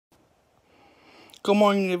Good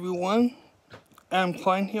morning, everyone. I'm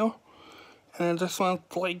Klein here, and I just want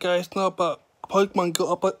to let you guys know about Pokemon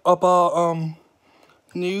Go about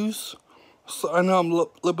news. So I know I'm a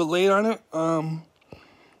little bit late on it.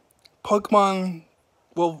 Pokemon,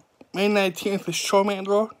 well, May 19th is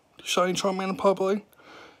Charmander, Shiny Charmander probably,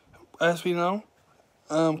 as we know.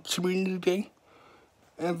 Community Day,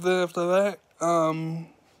 and then after that,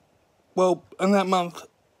 well, in that month,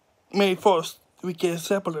 May 1st, we get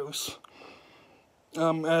Zapdos.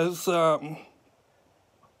 As the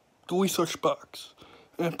research box.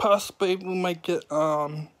 And possibly we might get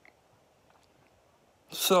Celebi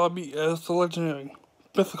as the legendary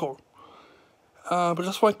mythical. But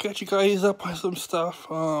just want to catch you guys up on some stuff.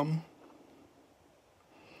 Pokemon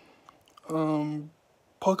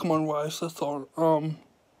wise, that's all.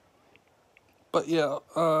 But yeah,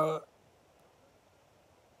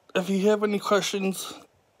 if you have any questions,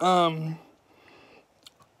 I'm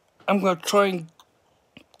gonna try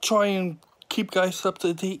and keep guys up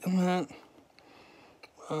to date on that.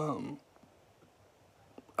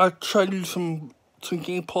 I'll try to do some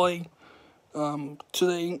gameplay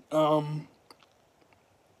today in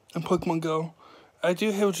Pokemon Go. I do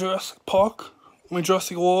have Jurassic Park, my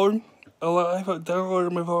Jurassic World alive. I downloaded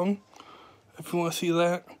on my phone if you want to see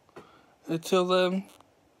that. Until then,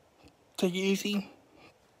 take it easy.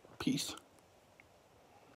 Peace.